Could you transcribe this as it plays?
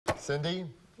Cyndi,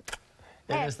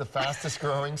 it is the fastest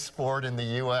growing sport in the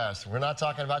U.S. We're not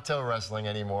talking about toe wrestling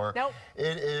anymore. Nope.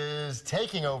 It is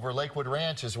taking over Lakewood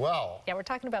Ranch as well. Yeah, we're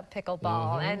talking about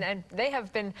pickleball, and they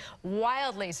have been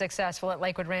wildly successful at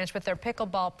Lakewood Ranch with their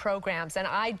pickleball programs, and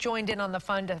I joined in on the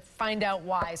fun to find out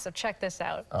why, so check this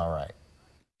out. All right.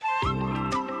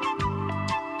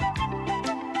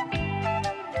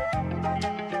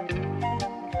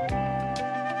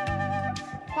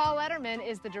 Paul Letterman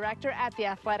is the director at the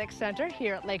Athletic Center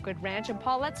here at Lakewood Ranch. And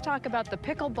Paul, let's talk about the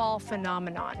pickleball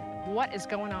phenomenon. What is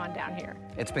going on down here?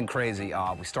 It's been crazy.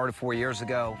 We started 4 years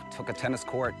ago, took a tennis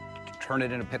court, turned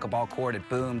it into a pickleball court. It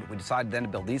boomed. We decided then to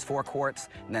build these 4 courts,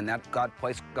 and then that got the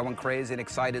place going crazy and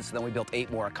excited, so then we built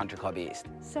 8 more at Country Club East.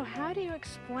 So how do you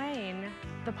explain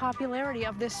the popularity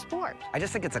of this sport? I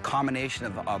just think it's a combination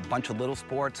of a bunch of little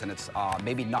sports, and it's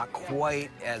maybe not quite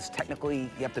as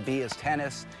technically you have to be as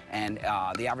tennis, and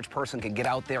the average person can get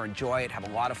out there, enjoy it, have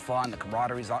a lot of fun. The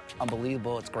camaraderie is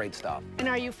unbelievable. It's great stuff. And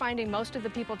are you finding most of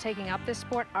the people taking up this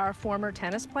sport are former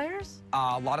tennis players?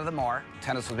 A lot of them are.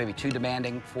 Tennis was maybe too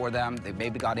demanding for them. They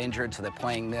maybe got injured, so they're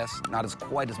playing this. Not as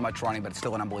quite as much running, but it's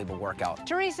still an unbelievable workout.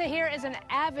 Teresa here is an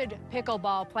avid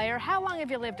pickleball player. How long have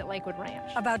you lived at Lakewood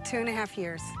Ranch? About 2.5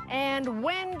 years. And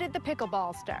when did the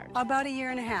pickleball start? About 1.5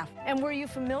 years. And were you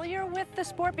familiar with the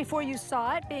sport before you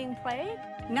saw it being played?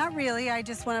 Not really. I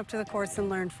just went up to the courts and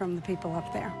learned from the people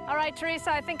up there. All right,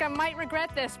 Teresa, I think I might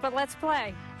regret this, but let's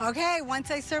play. Okay, once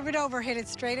I serve it over, hit it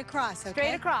straight across, okay?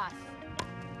 Straight across.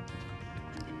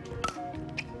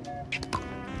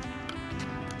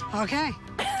 Okay.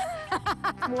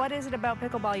 What is it about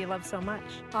pickleball you love so much?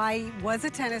 I was a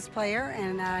tennis player,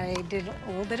 and I did a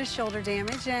little bit of shoulder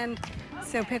damage, and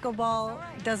so pickleball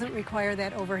doesn't require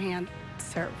that overhand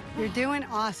serve. You're doing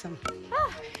awesome.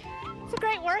 It's a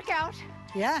great workout.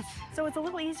 Yes. So it's a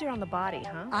little easier on the body,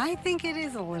 huh? I think it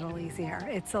is a little easier.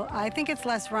 I think it's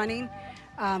less running.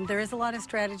 There is a lot of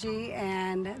strategy,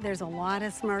 and there's a lot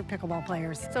of smart pickleball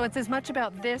players. So it's as much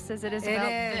about this as it is about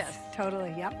this.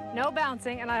 Totally, yep. No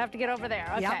bouncing, and I have to get over there.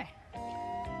 Okay.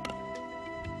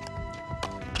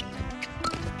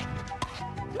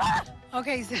 Yep.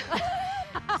 Okay,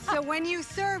 so when you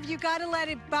serve, you got to let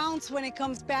it bounce when it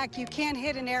comes back. You can't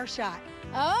hit an air shot.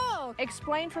 Oh!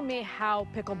 Explain for me how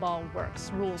pickleball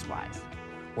works, rules-wise.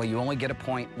 Well, you only get a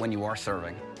point when you are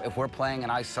serving. If we're playing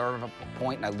and I serve a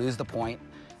point and I lose the point,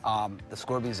 the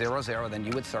score would be 0-0, then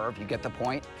you would serve, you get the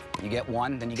point, you get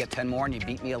 1, then you get 10 more, and you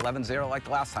beat me 11-0 like the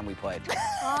last time we played.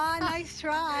 Ah, nice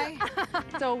try.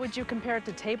 So would you compare it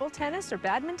to table tennis or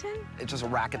badminton? It's just a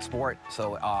racket sport,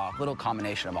 so a little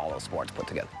combination of all those sports put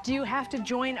together. Do you have to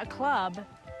join a club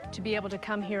to be able to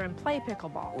come here and play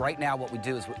pickleball? Right now, what we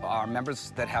do is our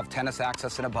members that have tennis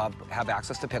access and above have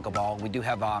access to pickleball. We do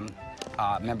have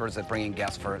members that bring in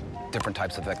guests for different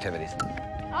types of activities.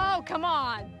 Oh, come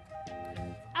on.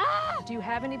 Ah! Do you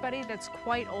have anybody that's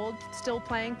quite old still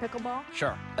playing pickleball?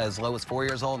 Sure. As low as 4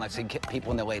 years old, and I've seen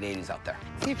people in their late 80s out there.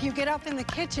 See, if you get up in the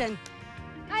kitchen,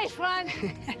 Nice one.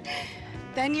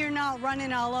 then you're not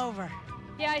running all over.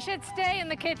 Yeah, I should stay in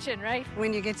the kitchen, right?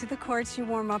 When you get to the courts, you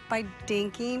warm up by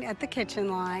dinking at the kitchen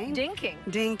line. Dinking?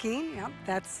 Dinking, yep.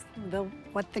 That's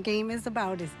what the game is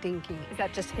about, is dinking. Is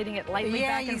that just hitting it lightly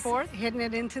back and forth? Hitting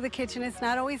it into the kitchen. It's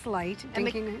not always light. And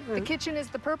the kitchen is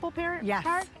the purple part?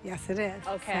 Yes, yes it is.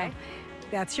 Okay. So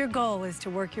that's your goal, is to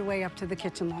work your way up to the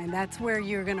kitchen line. That's where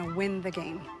you're going to win the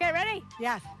game. Okay, ready?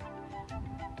 Yes.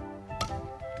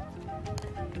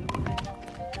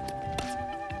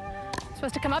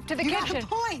 Supposed to come up to the kitchen. You got a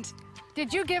point.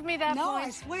 Did you give me that no, point? I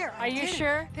swear. Are you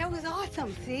sure? That was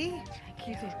awesome, see?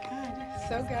 You did good.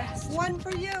 So good. One for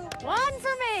you. One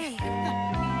for me.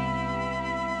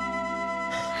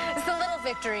 It's the little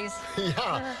victories.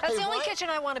 Yeah. That's the only kitchen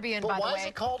I want to be in, by the way. Why is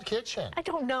it called kitchen? I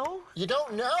don't know. You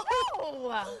don't know? No.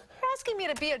 You're asking me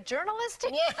to be a journalist?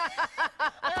 Yeah.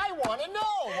 I want to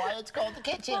know why it's called the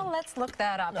kitchen. Well, let's look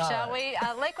that up, shall we?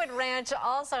 Lakewood Ranch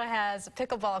also has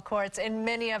pickleball courts in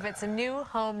many of its new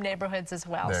home neighborhoods as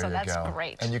well, so that's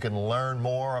great. And you can learn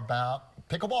more about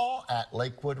pickleball at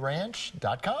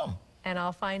lakewoodranch.com. And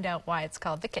I'll find out why it's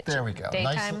called the kitchen. There we go.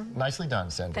 Nicely done,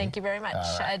 Cyndi. Thank you very much.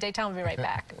 Right. Daytime will be right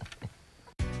back.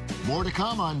 More to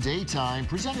come on Daytime,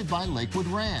 presented by Lakewood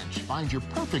Ranch. Find your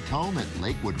perfect home at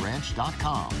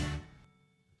lakewoodranch.com.